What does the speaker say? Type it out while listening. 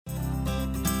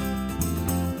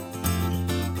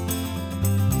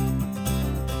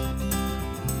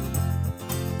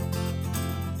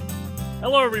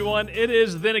Hello, everyone. It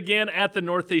is Then Again at the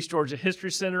Northeast Georgia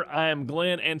History Center. I am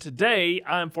Glenn, and today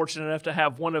I am fortunate enough to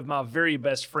have one of my very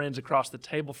best friends across the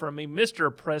table from me,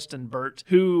 Mr. Preston Burt,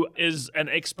 who is an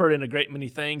expert in a great many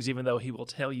things, even though he will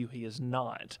tell you he is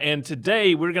not. And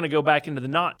today we're going to go back into the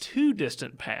not too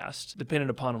distant past, depending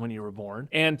upon when you were born,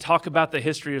 and talk about the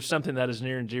history of something that is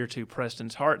near and dear to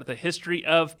Preston's heart, the history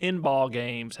of pinball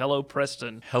games. Hello,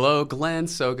 Preston. Hello, Glenn.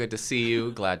 So good to see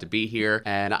you. Glad to be here.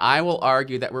 And I will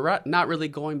argue that we're not really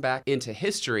going back into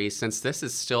history since this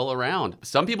is still around.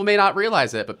 Some people may not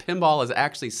realize it, but pinball is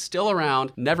actually still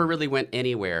around, never really went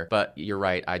anywhere. But you're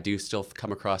right, I do still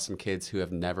come across some kids who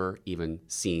have never even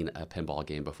seen a pinball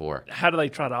game before. How do they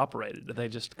try to operate it? Do they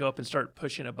just go up and start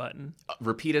pushing a button?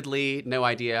 Repeatedly, no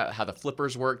idea how the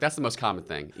flippers work. That's the most common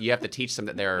thing. You have to teach them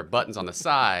that there are buttons on the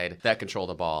side that control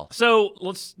the ball. So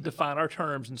let's define our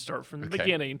terms and start from the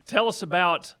beginning. Tell us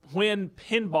about when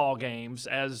pinball games,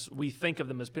 as we think of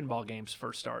them as pinball games,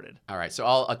 first started. All right, so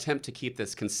I'll attempt to keep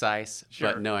this concise,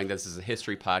 Sure. but knowing this is a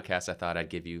history podcast, I thought I'd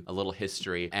give you a little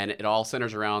history. And it all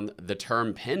centers around the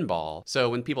term pinball. So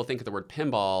when people think of the word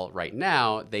pinball right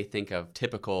now, they think of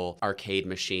typical arcade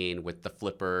machine with the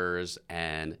flippers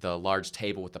and the large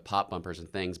table with the pop bumpers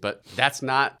and things. But that's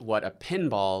not what a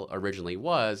pinball originally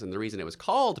was. And the reason it was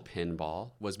called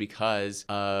pinball was because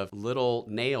of little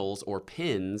nails or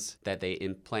pins that they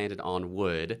implanted on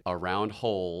wood around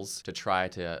holes to try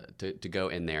to go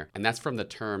in there. And that's from the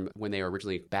term when they were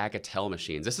originally bagatelle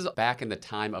machines. This is back in the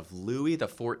time of Louis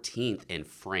XIV in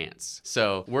France.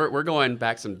 So we're going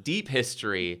back some deep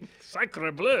history.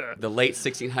 Sacre bleu. The late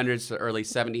 1600s to early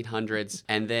 1700s.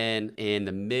 And then in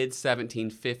the mid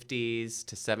 1750s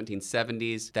to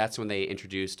 1770s, that's when they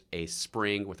introduced a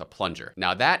spring with a plunger.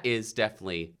 Now that is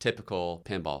definitely typical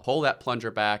pinball. Pull that plunger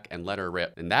back and let her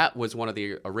rip. And that was one of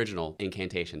the original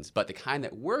incantations. But the kind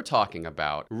that we're talking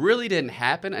about really didn't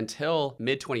happen until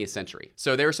mid 20th century.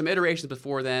 So there were some iterations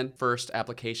before then. First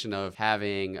application of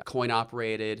having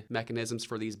coin-operated mechanisms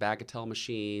for these bagatelle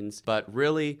machines. But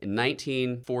really in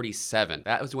 1947,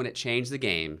 that was when it changed the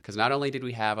game, because not only did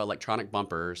we have electronic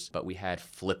bumpers, but we had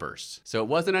flippers. So it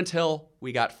wasn't until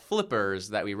we got flippers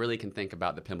that we really can think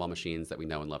about the pinball machines that we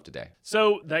know and love today.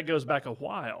 So that goes back a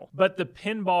while. But the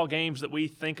pinball games that we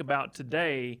think about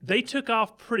today, they took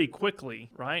off pretty quickly,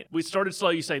 right? We started slow,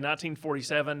 you say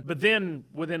 1947, but then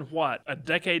within what, a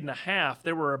decade and a half,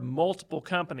 there were multiple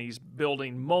companies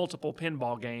building multiple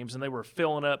pinball games, and they were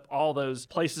filling up all those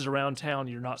places around town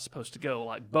you're not supposed to go,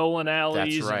 like bowling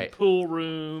alleys That's right. and pool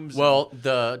rooms. Well,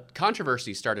 the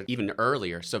controversy started even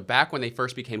earlier. So back when they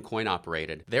first became coin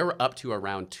operated, there were up to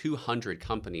around 200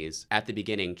 companies at the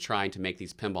beginning trying to make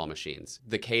these pinball machines.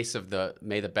 The case of the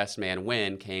May the Best Man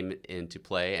Win came into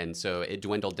play, and so it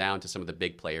dwindled down to some of the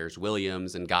big players,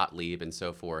 Williams and Gottlieb and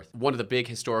so forth. One of the big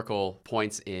historical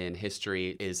points in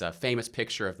history is a famous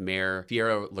picture of Mayor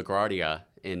Piero LaGuardia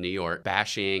in New York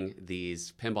bashing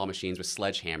these pinball machines with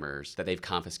sledgehammers that they've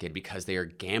confiscated because they are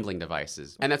gambling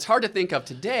devices. And that's hard to think of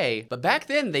today, but back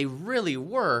then they really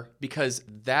were, because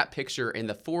that picture in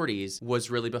the 40s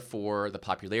was really before the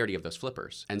popularity of those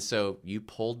flippers. And so you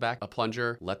pulled back a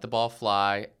plunger, let the ball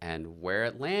fly, and where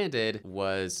it landed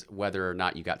was whether or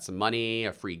not you got some money,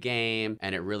 a free game,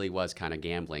 and it really was kind of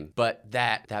gambling. But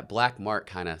that black mark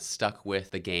kind of stuck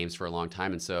with the games for a long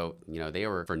time. And so, they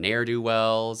were for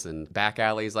ne'er-do-wells and back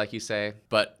alleys, like you say.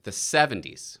 But the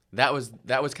 70s, that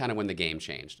was kind of when the game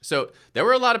changed. So there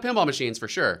were a lot of pinball machines for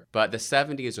sure, but the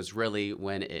 70s was really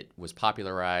when it was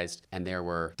popularized, and there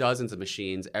were dozens of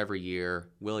machines every year.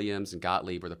 Williams and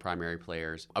Gottlieb were the primary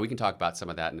players. We can talk about some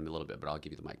of that in a little bit, but I'll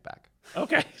give you the mic back.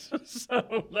 Okay,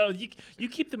 so no, you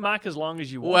keep the mic as long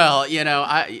as you want. Well,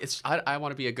 I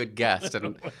want to be a good guest,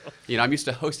 and I'm used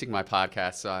to hosting my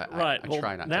podcast, so I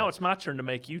try not to. Now it's my turn to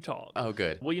make you talk. Oh,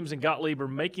 good. Williams and Gottlieb are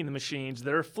making the machines.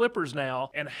 They're flippers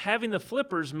now, and having the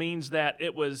flippers means that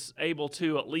it was able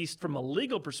to, at least from a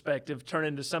legal perspective, turn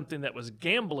into something that was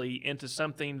gambly into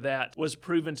something that was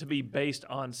proven to be based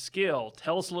on skill.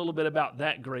 Tell us a little bit about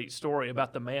that great story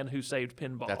about the man who saved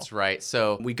pinball. That's right.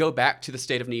 So we go back to the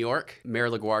state of New York. Mayor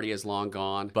LaGuardia is long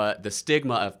gone, but the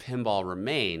stigma of pinball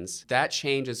remains. That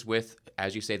changes with,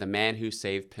 as you say, the man who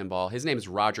saved pinball. His name is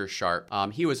Roger Sharp.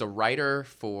 He was a writer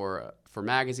for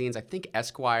magazines, I think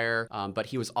Esquire, but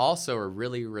he was also a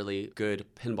really, really good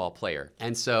pinball player.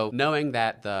 And so knowing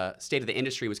that the state of the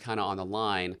industry was kind of on the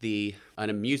line, an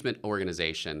amusement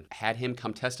organization had him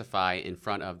come testify in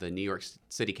front of the New York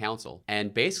City Council.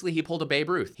 And basically he pulled a Babe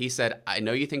Ruth. He said, I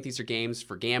know you think these are games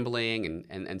for gambling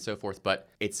and so forth, but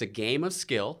it's a game of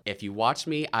skill. If you watch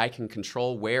me, I can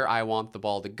control where I want the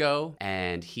ball to go.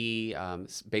 And he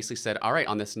basically said, all right,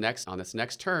 on this next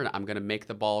turn, I'm going to make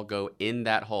the ball go in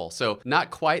that hole. So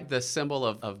not quite the symbol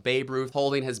of Babe Ruth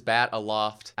holding his bat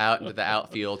aloft out into the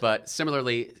outfield, but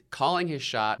similarly calling his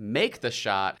shot, make the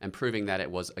shot, and proving that it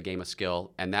was a game of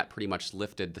skill. And that pretty much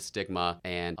lifted the stigma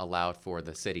and allowed for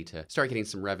the city to start getting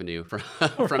some revenue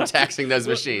from taxing those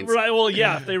machines. Right. Well,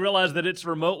 yeah, if they realize that it's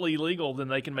remotely legal, then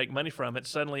they can make money from it.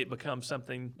 Suddenly it becomes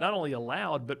something not only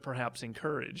allowed, but perhaps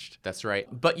encouraged. That's right.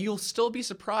 But you'll still be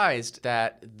surprised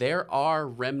that there are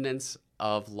remnants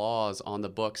of laws on the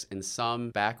books in some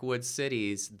backwoods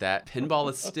cities that pinball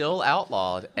is still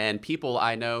outlawed, and people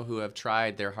I know who have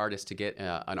tried their hardest to get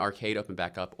an arcade open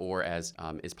back up, or as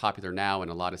is popular now in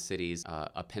a lot of cities,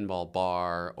 a pinball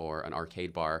bar or an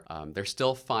arcade bar. They're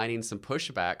still finding some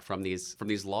pushback from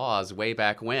these laws way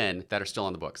back when that are still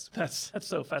on the books. That's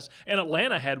so fast. And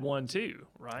Atlanta had one too,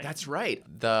 right? That's right.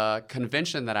 The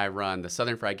convention that I run, the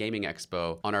Southern Fried Gaming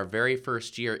Expo, on our very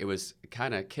first year, it was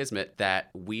kind of kismet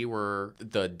that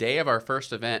the day of our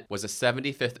first event was the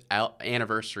 75th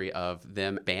anniversary of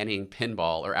them banning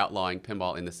pinball or outlawing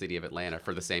pinball in the city of Atlanta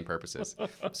for the same purposes.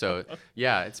 So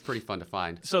yeah, it's pretty fun to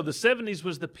find. So the 70s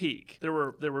was the peak. There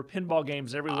were pinball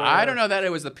games everywhere. I don't know that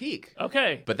it was the peak.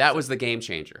 Okay. But that was the game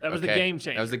changer. That was the game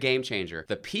changer. That was the game changer.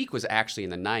 The peak was actually in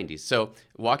the 90s. So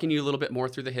walking you a little bit more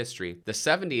through the history, the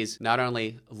 70s not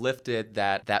only lifted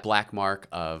that black mark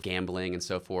of gambling and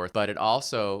so forth, but it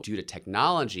also, due to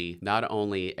technology, not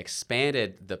only expanded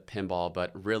the pinball,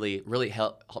 but really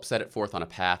helped set it forth on a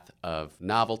path of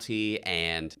novelty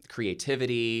and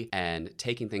creativity and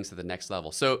taking things to the next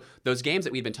level. So those games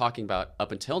that we've been talking about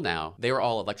up until now, they were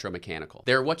all electromechanical.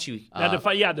 They're what you...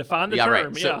 define the term.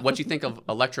 Right. So what you think of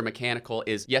electromechanical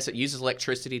is, yes, it uses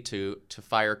electricity to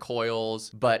fire coils,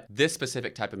 but this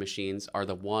specific type of machines are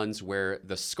the ones where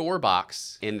the score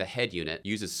box in the head unit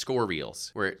uses score reels,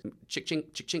 where it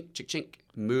chick-chink, chick-chink, chick-chink,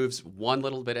 moves one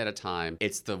little bit at a time.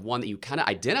 It's the one that you kind of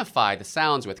identify the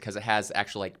sounds with because it has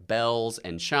actual like bells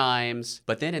and chimes.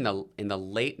 But then in the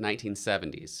late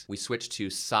 1970s, we switched to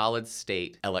solid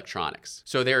state electronics.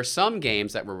 So there are some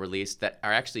games that were released that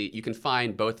are actually, you can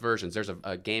find both versions. There's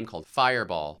a game called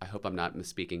Fireball. I hope I'm not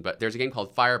misspeaking, but there's a game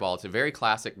called Fireball. It's a very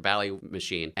classic Bally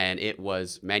machine, and it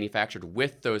was manufactured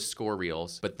with those score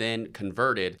reels, but then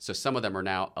converted. So some of them are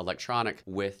now electronic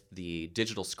with the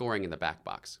digital scoring in the back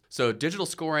box. So digital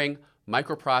scoring,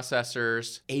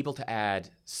 microprocessors, able to add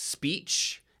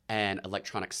speech and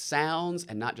electronic sounds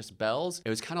and not just bells. It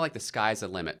was kind of like the sky's the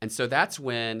limit. And so that's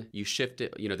when you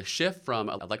shifted, the shift from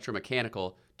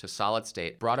electromechanical to solid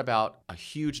state brought about a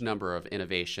huge number of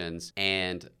innovations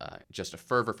and just a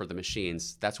fervor for the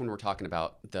machines. That's when we're talking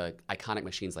about the iconic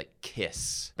machines like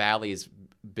KISS, Bally's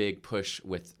big push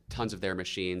with tons of their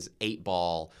machines,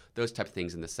 8-ball, those type of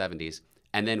things in the 70s.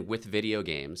 And then with video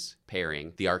games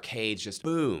pairing, the arcades just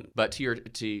boom. But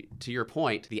to your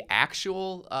point, the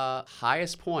actual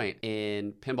highest point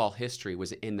in pinball history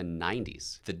was in the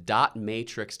 90s, the dot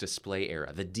matrix display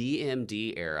era, the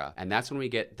DMD era, and that's when we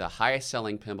get the highest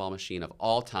selling pinball machine of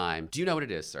all time. Do you know what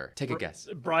it is, sir? Take a guess.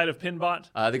 Bride of Pinbot?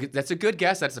 That's a good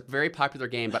guess. That's a very popular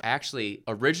game, but actually,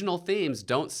 original themes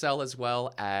don't sell as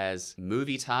well as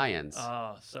movie tie-ins.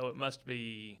 So it must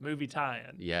be movie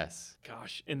tie-in. Yes.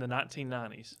 Gosh, in the 1990s.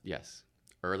 Yes.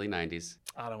 Early 90s.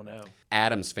 I don't know.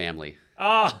 Addams Family.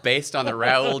 Ah! Based on the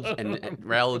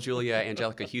Raul Julia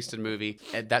Angelica Houston movie.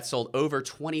 That sold over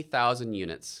 20,000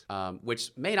 units,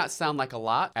 which may not sound like a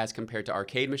lot as compared to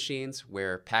arcade machines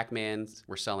where Pac-Mans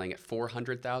were selling at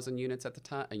 400,000 units at the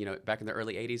time, back in the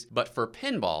early 80s. But for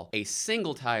pinball, a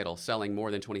single title selling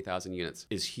more than 20,000 units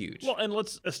is huge. Well, and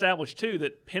let's establish, too,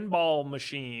 that pinball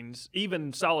machines,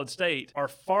 even solid state, are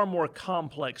far more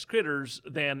complex critters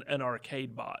than an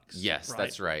arcade box. Yes, right?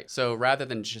 That's right. So rather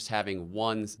than just having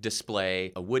one display,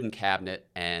 a wooden cabinet,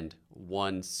 and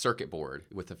one circuit board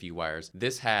with a few wires,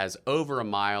 this has over a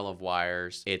mile of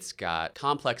wires. It's got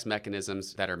complex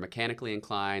mechanisms that are mechanically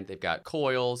inclined. They've got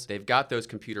coils. They've got those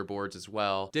computer boards as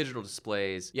well, digital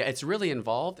displays. Yeah, it's really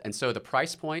involved. And so the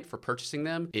price point for purchasing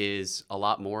them is a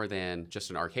lot more than just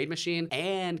an arcade machine.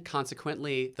 And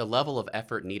consequently, the level of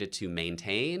effort needed to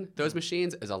maintain those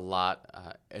machines is a lot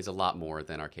more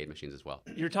than arcade machines as well.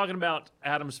 You're talking about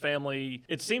Addams Family.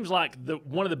 It seems like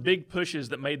one of the big pushes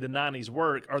that made the 90s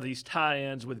work are these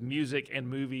tie-ins with music and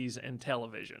movies and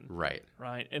television. Right.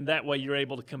 And that way you're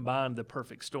able to combine the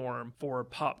perfect storm for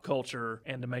pop culture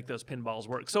and to make those pinballs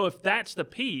work. So if that's the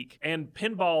peak, and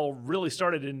pinball really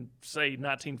started in, say,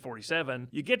 1947,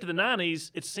 you get to the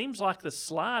 90s, it seems like the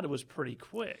slide was pretty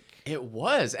quick. It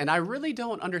was, and I really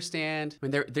don't understand. I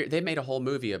mean, they made a whole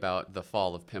movie about the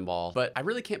fall of pinball, but I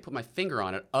really can't put my finger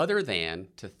on it other than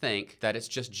to think that it's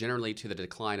just generally to the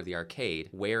decline of the arcade,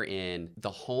 wherein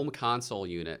the home console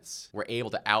units units were able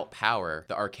to outpower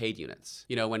the arcade units.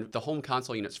 You know, when the home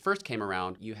console units first came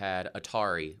around, you had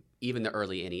Atari, even the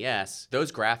early NES,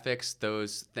 those graphics,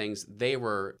 those things, they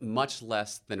were much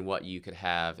less than what you could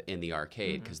have in the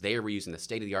arcade because they were using the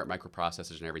state-of-the-art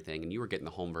microprocessors and everything, and you were getting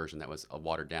the home version that was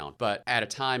watered down. But at a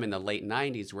time in the late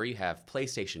 90s where you have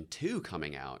PlayStation 2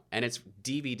 coming out, and it's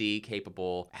DVD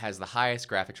capable, has the highest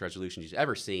graphics resolution you've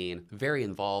ever seen, very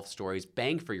involved stories,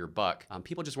 bang for your buck,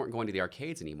 people just weren't going to the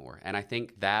arcades anymore. And I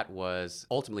think that was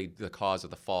ultimately the cause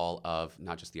of the fall of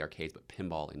not just the arcades, but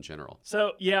pinball in general.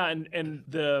 So, yeah, and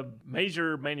the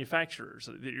major manufacturers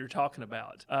that you're talking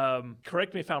about,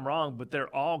 correct me if I'm wrong, but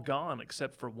they're all gone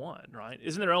except for one, right?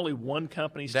 Isn't there only one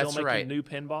company still making new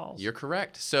pinballs? You're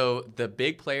correct. So the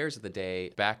big players of the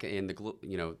day, back in the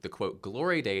the quote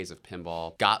glory days of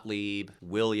pinball, Gottlieb,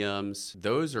 Williams,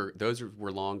 those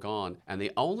were long gone, and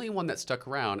the only one that stuck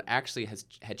around actually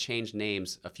had changed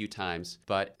names a few times.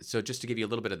 But so just to give you a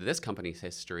little bit of this company's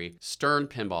history, Stern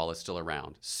Pinball is still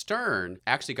around. Stern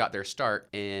actually got their start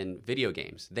in video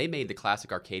games. They made the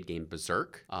classic arcade game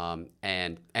Berserk,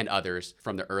 and others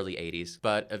from the early 80s,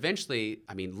 but eventually,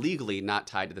 I mean, legally not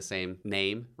tied to the same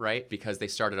name, right? Because they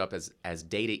started up as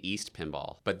Data East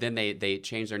Pinball, but then they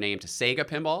changed their name to Sega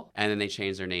Pinball, and then they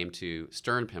changed their name to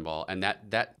Stern Pinball, and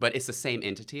but it's the same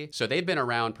entity. So they've been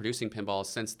around producing pinballs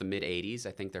since the mid 80s.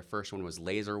 I think their first one was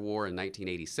Laser War in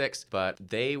 1986, but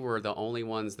they were the only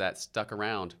ones that stuck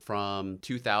around from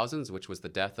 2000s, which was the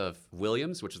death of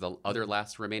Williams, which is the other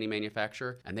last remaining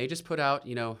manufacturer, and they just put out,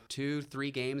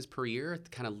 2-3 games per year.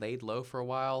 It kind of laid low for a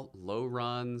while, low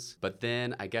runs, but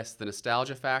then I guess the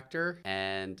nostalgia factor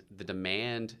and the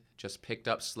demand just picked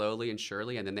up slowly and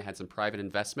surely, and then they had some private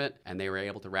investment and they were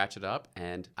able to ratchet up.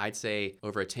 And I'd say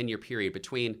over a 10-year period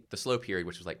between the slow period,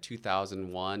 which was like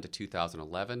 2001 to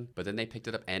 2011, but then they picked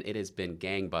it up and it has been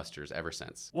gangbusters ever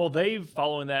since. Well, they've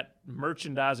following that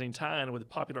merchandising tie-in with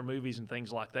popular movies and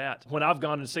things like that. When I've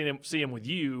gone and see them with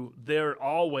you, they're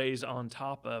always on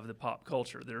top of the pop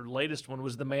culture. Their latest one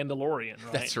was The Mandalorian,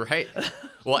 right? That's right.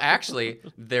 Well, actually,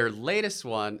 their latest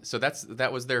one, so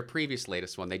that was their previous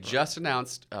latest one. They just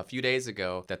announced a few days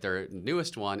ago that their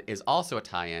newest one is also a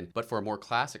tie-in, but for a more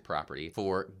classic property,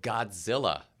 for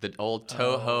Godzilla, the old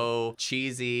Toho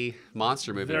cheesy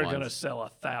monster movie They're ones. going to sell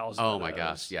 1,000 Oh my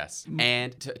gosh, yes.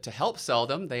 And to help sell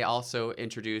them, they also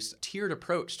introduced tiered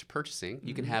approach to purchasing.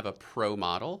 You can have a pro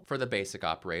model for the basic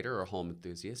operator or home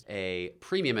enthusiast, a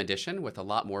premium edition with a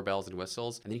lot more bells and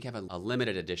whistles, and then you can have a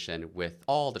limited edition with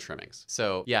all the trimmings.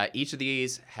 So yeah, each of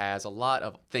these has a lot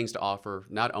of things to offer,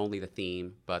 not only the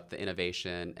theme, but the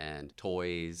innovation and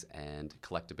toys and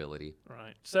collectability.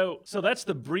 Right. So that's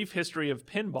the brief history of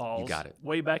pinballs. You got it.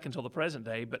 Way back until the present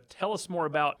day, but tell us more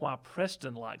about why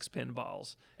Preston likes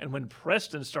pinballs and when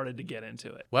Preston started to get into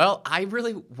it. Well, I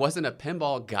really wasn't a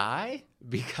pinball guy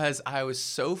because I was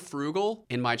so frugal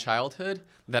in my childhood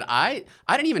that I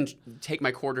didn't even take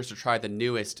my quarters to try the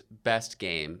newest, best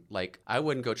game. Like, I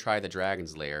wouldn't go try the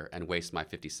Dragon's Lair and waste my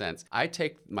 50 cents. I'd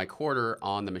take my quarter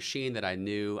on the machine that I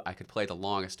knew I could play the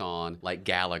longest on, like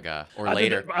Galaga, or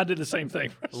later. I did the same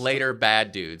thing. Later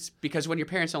Bad Dudes. Because when your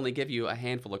parents only give you a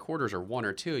handful of quarters or one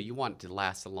or two, you want it to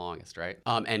last the longest, right?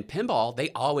 And pinball, they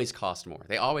always cost more.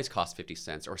 They always cost 50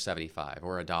 cents or 75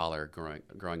 or $1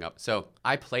 growing up. So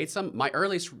I played some. My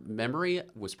earliest memory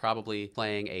was probably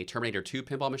playing a Terminator 2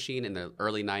 pinball machine in the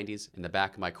early 90s in the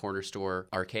back of my corner store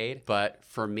arcade. But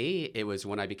for me, it was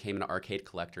when I became an arcade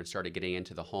collector and started getting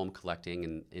into the home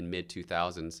collecting in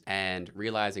mid-2000s and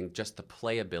realizing just the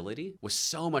playability was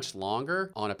so much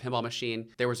longer on a pinball machine.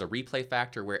 There was a replay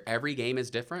factor where every game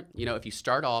is different. If you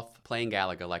start off playing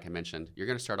Galaga, like I mentioned, you're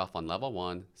going to start off on level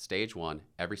 1, stage 1,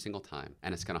 every single time.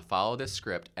 And it's going to follow this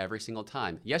script every single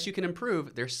time. Yes, you can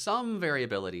improve. There's some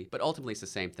variability, but ultimately it's the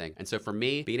same thing. And so for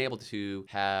me, being able to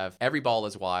have every ball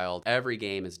is wild, every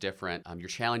game is different, you're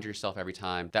challenging yourself every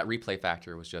time, that replay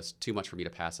factor was just too much for me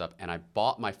to pass up. And I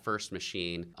bought my first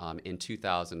machine in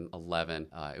 2011.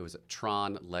 It was a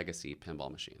Tron Legacy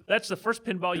pinball machine. That's the first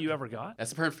pinball you ever got?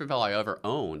 That's the first pinball I ever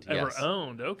owned. Ever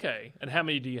owned, okay. And how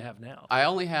many do you have now? I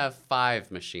only have 5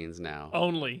 machines now.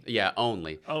 Only? Yeah,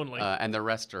 only. Only. And the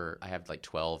rest I have like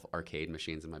 12 arcade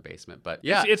machines in my basement. But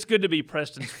yeah. It's good to be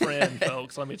Preston's friend,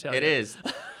 folks, let me tell you. It is.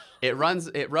 It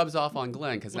rubs off on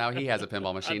Glenn because now he has a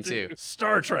pinball machine too.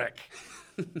 Star Trek.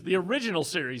 The original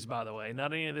series, by the way,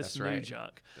 not any of this new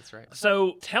junk. That's right.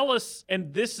 So tell us,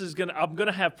 and I'm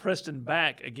gonna have Preston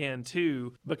back again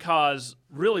too, because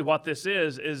really what this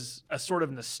is a sort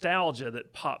of nostalgia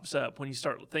that pops up when you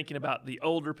start thinking about the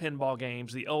older pinball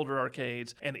games, the older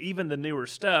arcades, and even the newer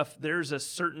stuff. There's a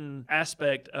certain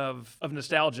aspect of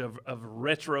nostalgia, of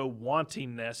retro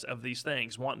wantingness of these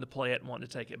things, wanting to play it and wanting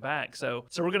to take it back. So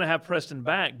we're going to have Preston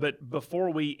back, but before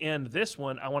we end this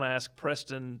one, I want to ask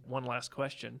Preston one last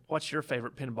question. What's your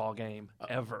favorite pinball game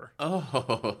ever?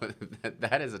 Oh,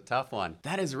 that is a tough one.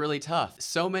 That is really tough.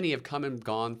 So many have come and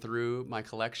gone through my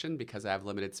collection because I have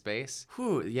limited space.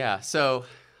 Whew, yeah. So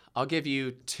I'll give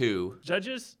you 2.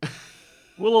 Judges?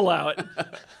 We'll allow it.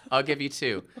 I'll give you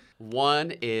 2.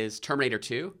 One is Terminator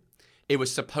 2. It was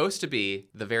supposed to be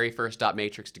the very first dot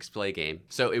matrix display game,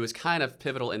 so it was kind of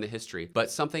pivotal in the history,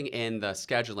 but something in the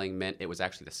scheduling meant it was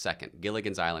actually the second.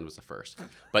 Gilligan's Island was the first.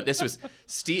 But this was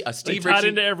Steve tied Ritchie.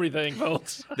 into everything,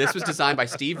 folks. This was designed by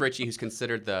Steve Ritchie, who's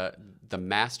considered the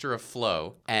master of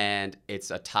flow, and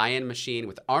it's a tie-in machine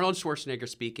with Arnold Schwarzenegger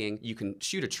speaking. You can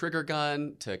shoot a trigger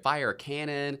gun to fire a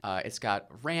cannon. It's got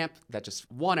ramp that just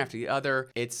one after the other.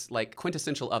 It's like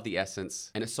quintessential of the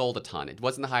essence, and it sold a ton. It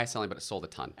wasn't the highest selling, but it sold a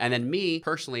ton. And then me,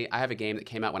 personally, I have a game that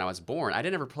came out when I was born. I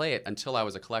didn't ever play it until I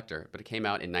was a collector, but it came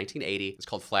out in 1980. It's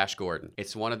called Flash Gordon.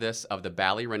 It's one of the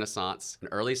Bally Renaissance, an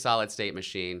early solid-state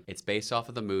machine. It's based off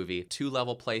of the movie,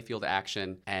 2-level playfield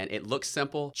action, and it looks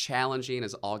simple, challenging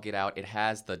as all get out. It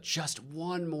has the just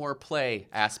one more play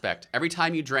aspect. Every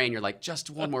time you drain, you're like,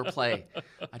 just one more play.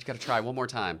 I just got to try one more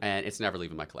time. And it's never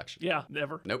leaving my collection. Yeah,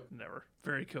 never. Nope. Never.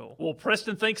 Very cool. Well,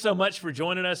 Preston, thanks so much for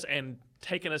joining us and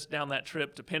taking us down that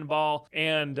trip to pinball.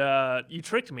 And you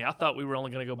tricked me. I thought we were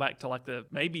only going to go back to like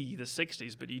maybe the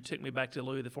 60s, but you took me back to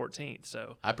Louis XIV.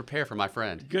 So I prepare for my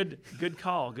friend. Good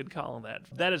call. Good call on that.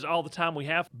 That is all the time we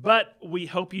have, but we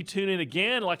hope you tune in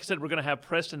again. Like I said, we're going to have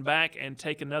Preston back and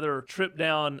take another trip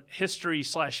down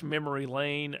history/memory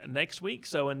lane next week.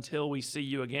 So until we see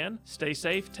you again, stay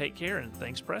safe, take care, and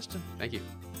thanks, Preston. Thank you.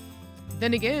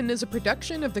 Then Again is a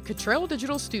production of the Cottrell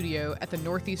Digital Studio at the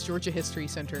Northeast Georgia History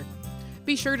Center.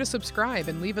 Be sure to subscribe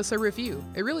and leave us a review.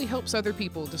 It really helps other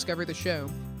people discover the show.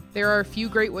 There are a few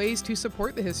great ways to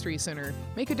support the History Center.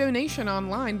 Make a donation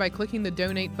online by clicking the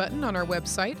donate button on our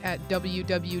website at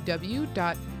www.negahc.org.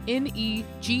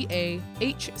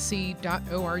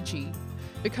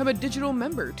 Become a digital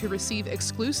member to receive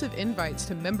exclusive invites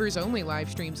to members-only live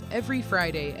streams every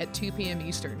Friday at 2 p.m.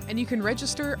 Eastern. And you can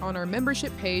register on our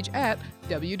membership page at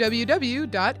www.negahc.org.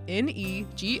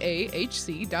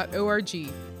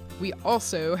 We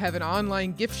also have an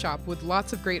online gift shop with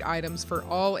lots of great items for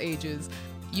all ages.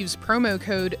 Use promo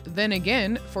code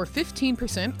ThenAgain for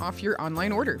 15% off your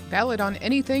online order. Valid on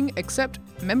anything except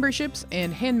memberships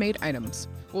and handmade items.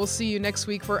 We'll see you next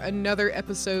week for another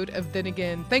episode of Then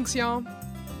Again. Thanks, y'all.